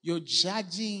 You're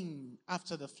judging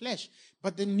after the flesh.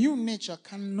 But the new nature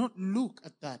cannot look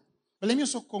at that. But let me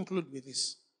also conclude with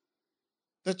this.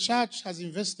 The church has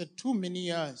invested too many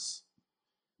years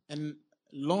and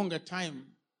longer time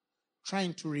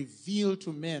trying to reveal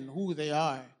to men who they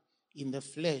are in the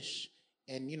flesh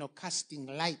and, casting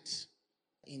light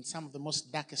in some of the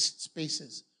most darkest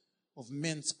spaces of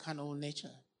men's carnal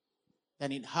nature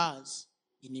than it has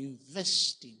in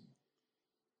investing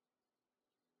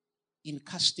in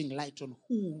casting light on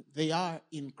who they are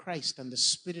in Christ and the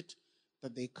Spirit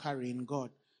that they carry in God.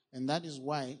 And that is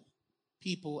why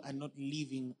people are not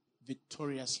living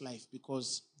victorious life,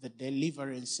 because the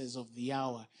deliverances of the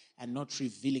hour are not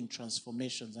revealing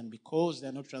transformations. And because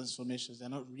they're not transformations, they're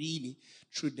not really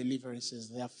true deliverances.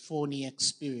 They are phony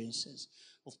experiences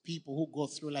of people who go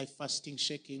through life fasting,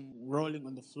 shaking, rolling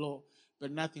on the floor,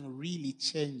 but nothing really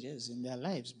changes in their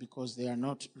lives because they are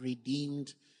not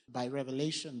redeemed by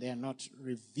revelation. They are not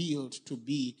revealed to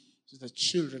be the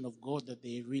children of God that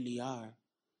they really are.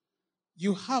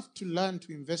 You have to learn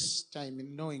to invest time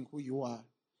in knowing who you are.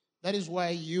 That is why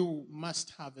you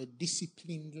must have a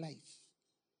disciplined life.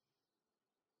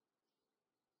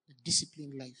 A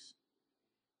disciplined life.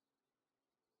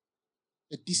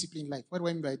 A disciplined life. What do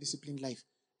I mean by a disciplined life?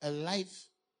 A life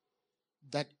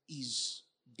that is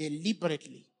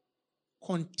deliberately,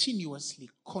 continuously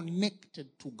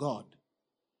connected to God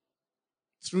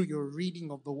through your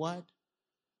reading of the Word,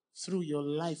 through your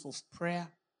life of prayer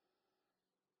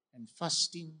and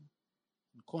fasting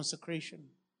and consecration.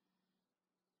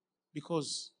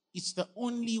 Because it's the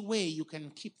only way you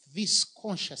can keep this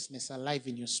consciousness alive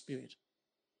in your spirit.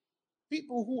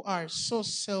 People who are so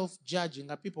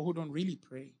self-judging are people who don't really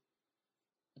pray.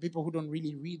 People who don't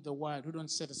really read the Word, who don't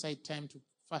set aside time to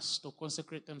fast or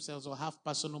consecrate themselves or have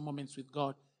personal moments with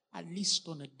God, at least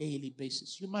on a daily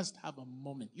basis. You must have a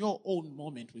moment, your own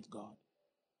moment with God.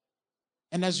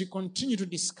 And as you continue to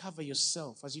discover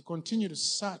yourself, as you continue to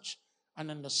search and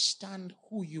understand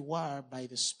who you are by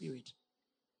the Spirit,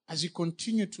 as you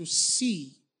continue to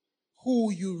see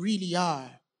who you really are,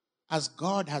 as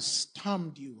God has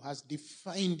termed you, has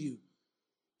defined you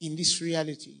in this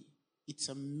reality, it's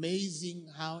amazing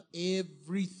how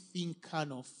everything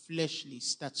kind of fleshly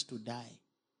starts to die.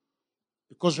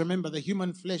 Because remember, the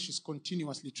human flesh is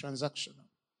continuously transactional.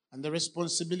 And the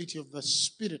responsibility of the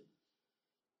Spirit,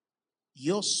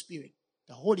 your spirit,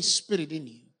 the Holy Spirit in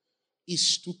you,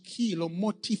 is to kill or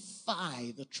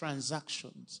mortify the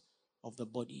transactions of the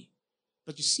body.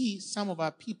 But you see, some of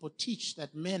our people teach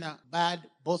that men are bad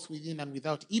both within and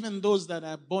without. Even those that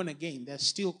are born again, they're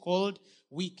still called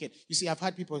wicked. You see, I've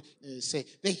had people say,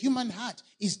 the human heart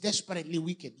is desperately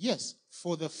wicked. Yes,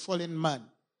 for the fallen man,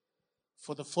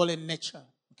 for the fallen nature,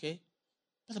 okay?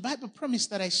 But the Bible promised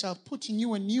that I shall put in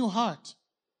you a new heart,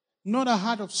 not a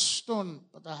heart of stone,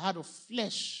 but a heart of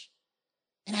flesh.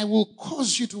 And I will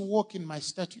cause you to walk in my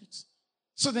statutes.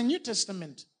 So the New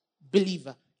Testament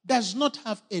believer does not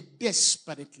have a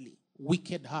desperately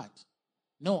wicked heart.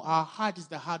 No, our heart is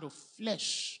the heart of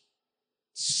flesh,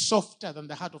 softer than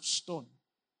the heart of stone.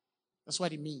 That's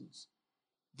what it means.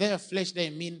 Their flesh, they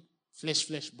mean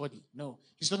flesh, body. No,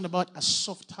 he's talking about a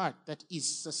soft heart that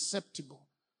is susceptible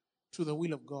to the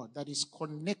will of God, that is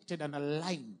connected and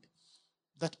aligned,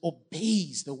 that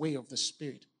obeys the way of the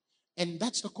Spirit. And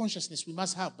that's the consciousness we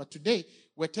must have. But today,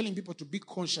 we're telling people to be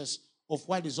conscious of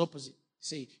what is opposite.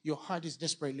 Say, your heart is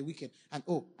desperately wicked. And,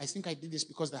 oh, I think I did this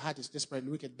because the heart is desperately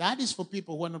wicked. That is for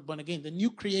people who are not born again. The new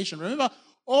creation. Remember,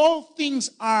 all things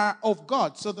are of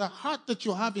God. So the heart that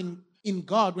you have in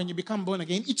God when you become born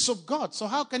again, it's of God. So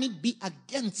how can it be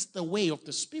against the way of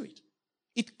the Spirit?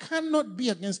 It cannot be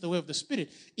against the way of the Spirit.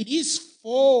 It is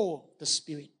for the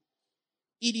Spirit.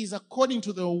 It is according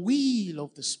to the will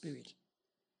of the Spirit.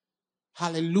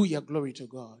 Hallelujah, glory to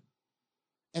God.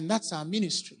 And that's our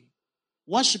ministry.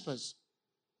 Worshippers,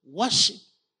 worship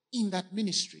in that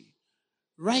ministry.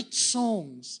 Write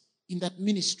songs in that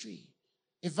ministry.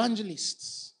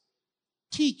 Evangelists,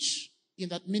 teach in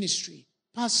that ministry.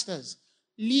 Pastors,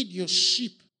 lead your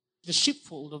sheep, the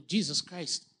sheepfold of Jesus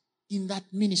Christ, in that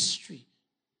ministry.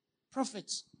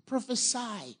 Prophets,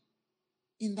 prophesy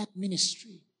in that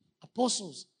ministry.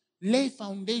 Apostles, lay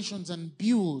foundations and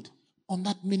build on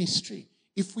that ministry.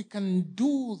 If we can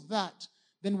do that,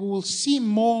 then we will see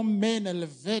more men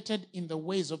elevated in the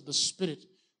ways of the Spirit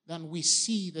than we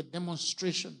see the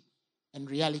demonstration and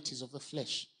realities of the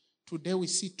flesh. Today we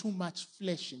see too much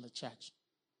flesh in the church.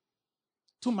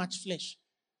 Too much flesh.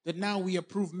 That now we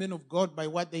approve men of God by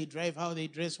what they drive, how they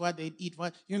dress, what they eat,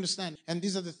 what you understand. And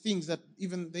these are the things that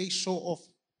even they show off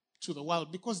to the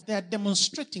world because they are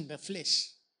demonstrating the flesh.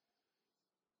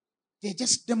 They're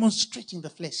just demonstrating the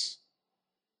flesh.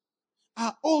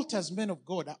 Our altars, men of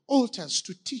God, are altars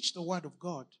to teach the word of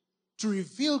God, to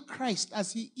reveal Christ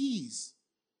as he is.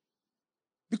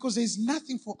 Because there is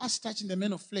nothing for us touching the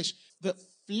men of flesh. The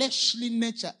fleshly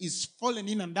nature is fallen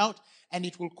in and out, and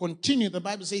it will continue, the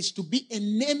Bible says, to be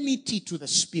enmity to the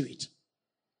Spirit.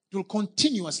 It will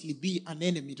continuously be an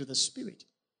enemy to the Spirit.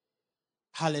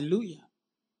 Hallelujah.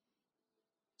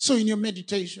 So in your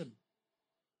meditation,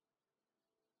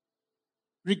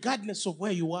 regardless of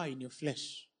where you are in your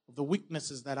flesh, of the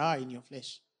weaknesses that are in your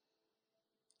flesh,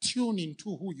 tune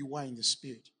into who you are in the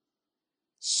Spirit.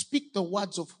 Speak the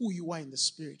words of who you are in the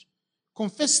Spirit.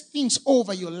 Confess things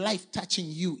over your life touching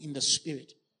you in the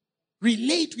Spirit.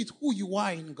 Relate with who you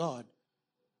are in God.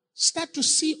 Start to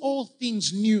see all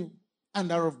things new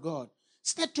and are of God.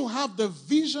 Start to have the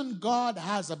vision God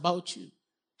has about you.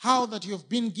 How that you have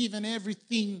been given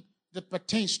everything that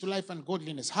pertains to life and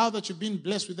godliness. How that you've been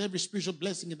blessed with every spiritual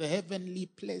blessing in the heavenly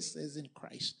places in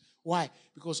Christ. Why?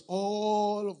 Because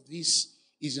all of this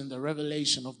is in the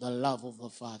revelation of the love of the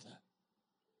Father.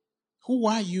 Who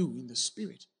are you in the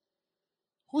Spirit?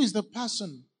 Who is the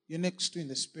person you're next to in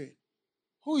the Spirit?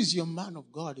 Who is your man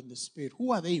of God in the Spirit?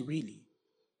 Who are they really?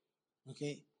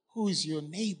 Okay? Who is your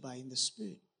neighbor in the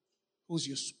Spirit? Who's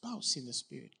your spouse in the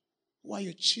Spirit? Who are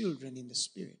your children in the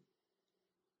Spirit?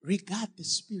 Regard the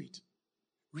Spirit.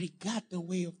 Regard the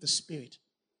way of the Spirit.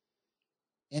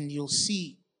 And you'll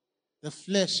see the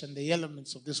flesh and the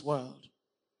elements of this world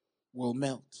will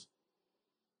melt.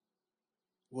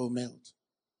 Will melt.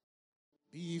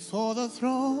 Before the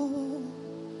throne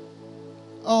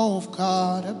of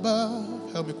God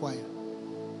above. Help me choir.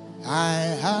 I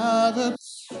have a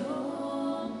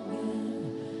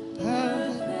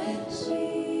perfect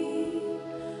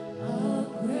a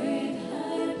great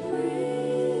high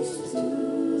priest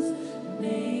whose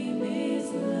name is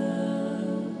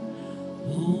love.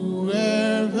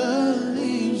 Whoever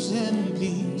lives and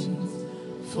bleeds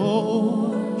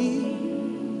for me.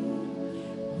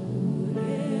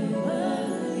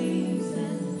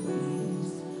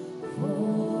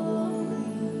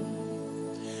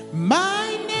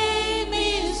 My name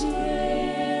is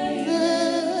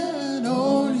written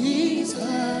on his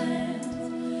hand.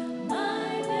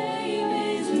 My name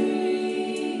is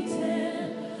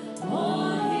written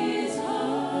on his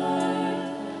heart.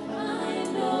 I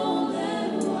know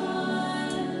that while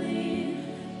I live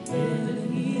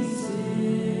in his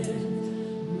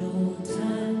sin, no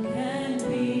time can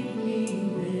be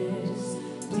reversed.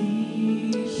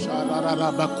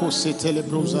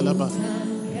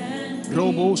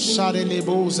 Robo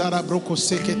Sharelebo Zarabroko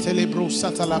Seketelebro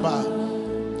Satalaba.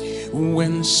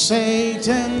 When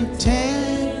Satan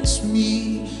tempts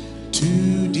me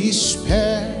to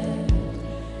despair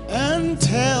and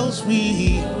tells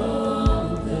me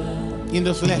in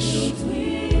the flesh,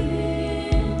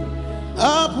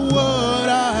 upward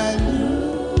I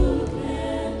look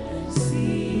and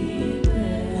see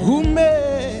who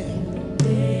made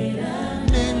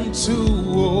an end to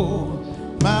all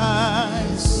my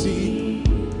sin.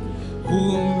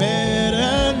 Who made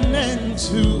an end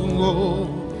to all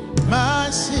my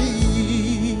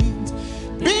sins,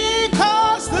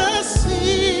 because the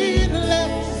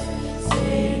sinless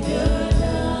Savior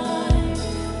died,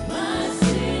 my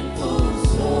sinful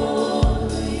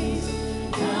soul is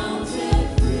counted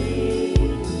free,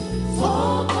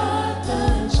 for God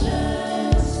the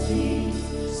just is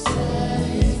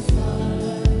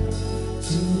satisfied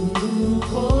to look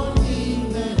on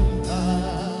him and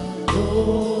pardon.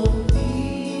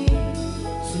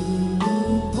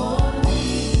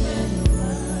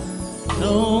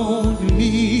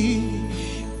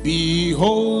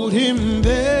 Behold him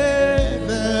there,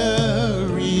 the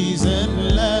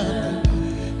risen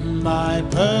Lamb, my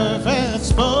perfect,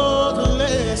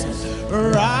 spotless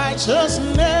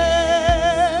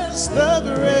righteousness, the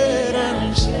great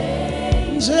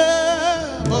unchangeable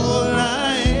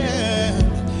I am,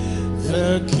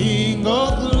 the King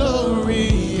of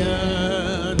glory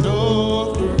and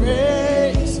of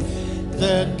grace,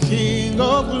 the King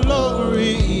of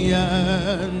glory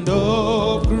and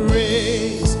of grace.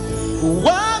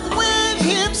 What with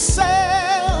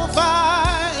himself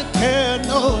I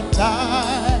cannot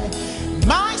die.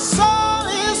 My soul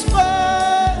is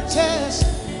purchased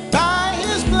by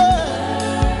his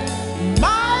blood.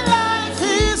 My life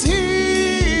is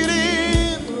hid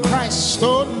in Christ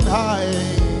on high,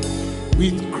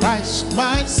 with Christ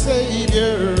my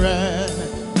Savior and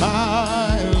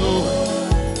my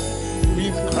Lord.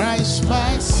 With Christ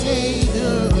my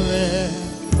Savior and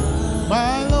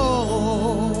my Lord.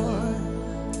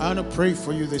 I want to pray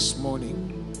for you this morning,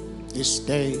 this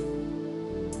day,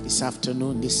 this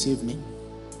afternoon, this evening,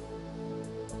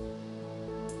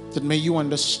 that may you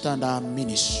understand our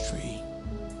ministry,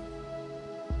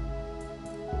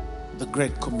 the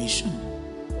Great Commission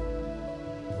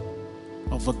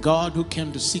of a God who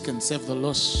came to seek and save the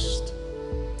lost,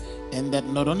 and that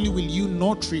not only will you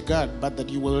not regard, but that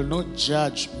you will not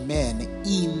judge men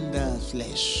in the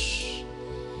flesh,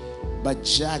 but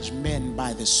judge men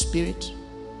by the Spirit.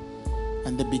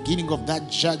 And the beginning of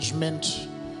that judgment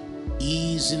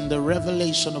is in the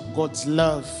revelation of God's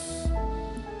love,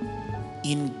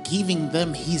 in giving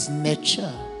them his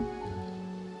nature,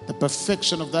 the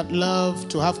perfection of that love,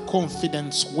 to have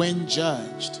confidence when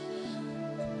judged.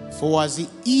 For as he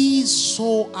is,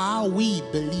 so are we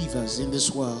believers in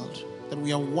this world, that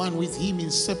we are one with him,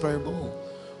 inseparable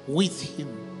with him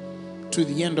to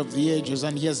the end of the ages.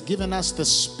 And he has given us the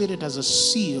Spirit as a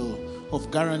seal of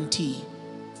guarantee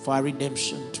for our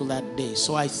redemption to that day.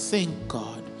 So I thank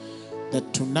God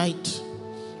that tonight,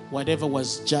 whatever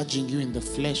was judging you in the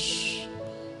flesh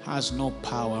has no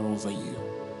power over you.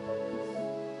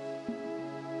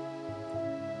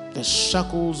 The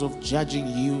shackles of judging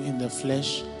you in the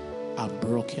flesh are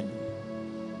broken.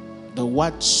 The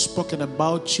words spoken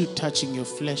about you touching your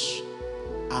flesh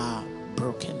are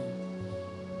broken.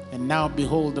 And now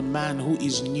behold, the man who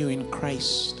is new in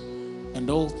Christ, and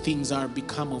all things are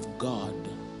become of God.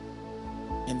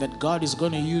 And that God is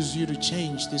going to use you to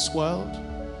change this world,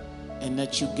 and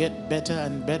that you get better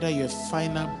and better. You're a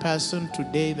finer person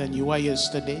today than you were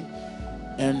yesterday,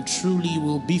 and truly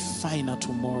will be finer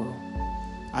tomorrow.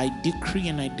 I decree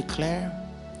and I declare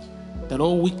that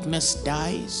all weakness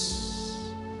dies,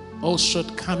 all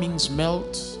shortcomings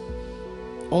melt,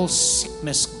 all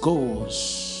sickness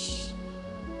goes,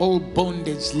 all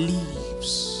bondage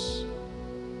leaves,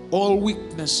 all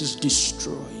weakness is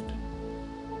destroyed,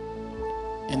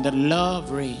 and that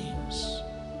love reigns,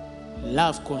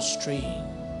 love constrains,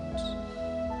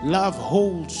 love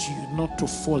holds you not to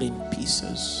fall in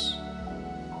pieces,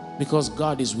 because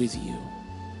God is with you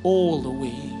all the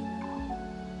way.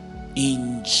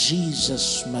 In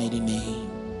Jesus' mighty name.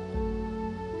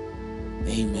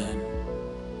 Amen.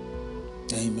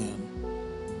 Amen.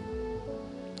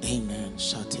 Amen.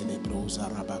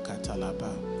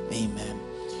 Amen.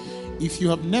 If you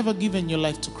have never given your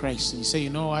life to Christ and you say, you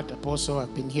know what, Apostle,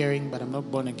 I've been hearing, but I'm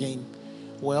not born again.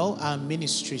 Well, our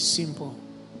ministry is simple.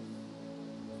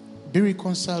 Be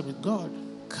reconciled with God.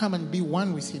 Come and be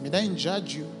one with Him. He doesn't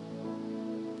judge you,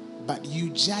 but you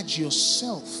judge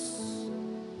yourself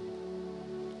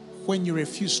when you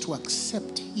refuse to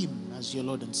accept Him as your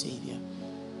Lord and Savior.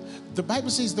 The Bible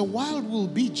says the world will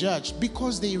be judged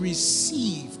because they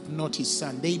received not His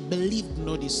Son. They believed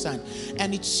not His Son.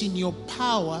 And it's in your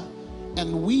power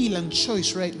and will and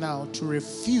choice right now to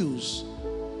refuse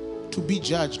to be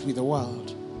judged with the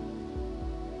world.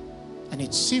 And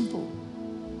it's simple.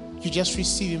 You just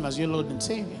receive Him as your Lord and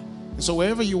Savior. And so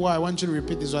wherever you are, I want you to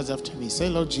repeat these words after me. Say,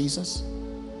 Lord Jesus,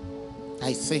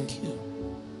 I thank you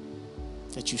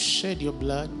that you shed your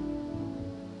blood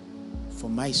for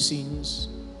my sins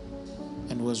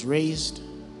and was raised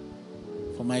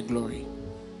for my glory.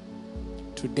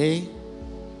 Today,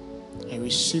 I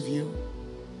receive you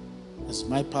as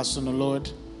my personal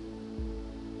Lord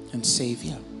and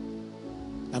Savior.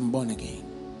 I'm born again.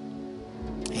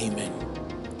 Amen.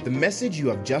 The message you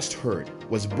have just heard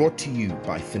was brought to you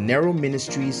by Phaneroo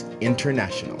Ministries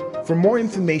International. For more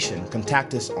information,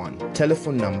 contact us on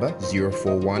telephone number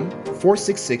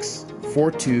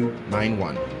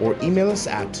 041-466-4291 or email us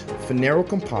at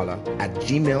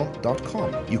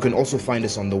phanerokampala@gmail.com. You can also find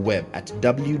us on the web at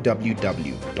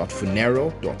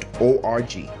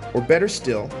www.phaneroo.org. Or better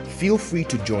still, feel free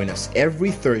to join us every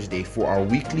Thursday for our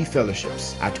weekly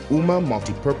fellowships at Uma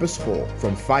Multipurpose Hall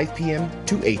from 5 p.m.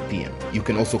 to 8 p.m. You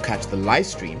can also catch the live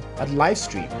stream at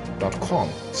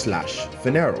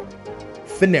livestream.com/Phaneroo.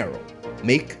 Phaneroo,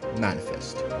 make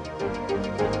manifest.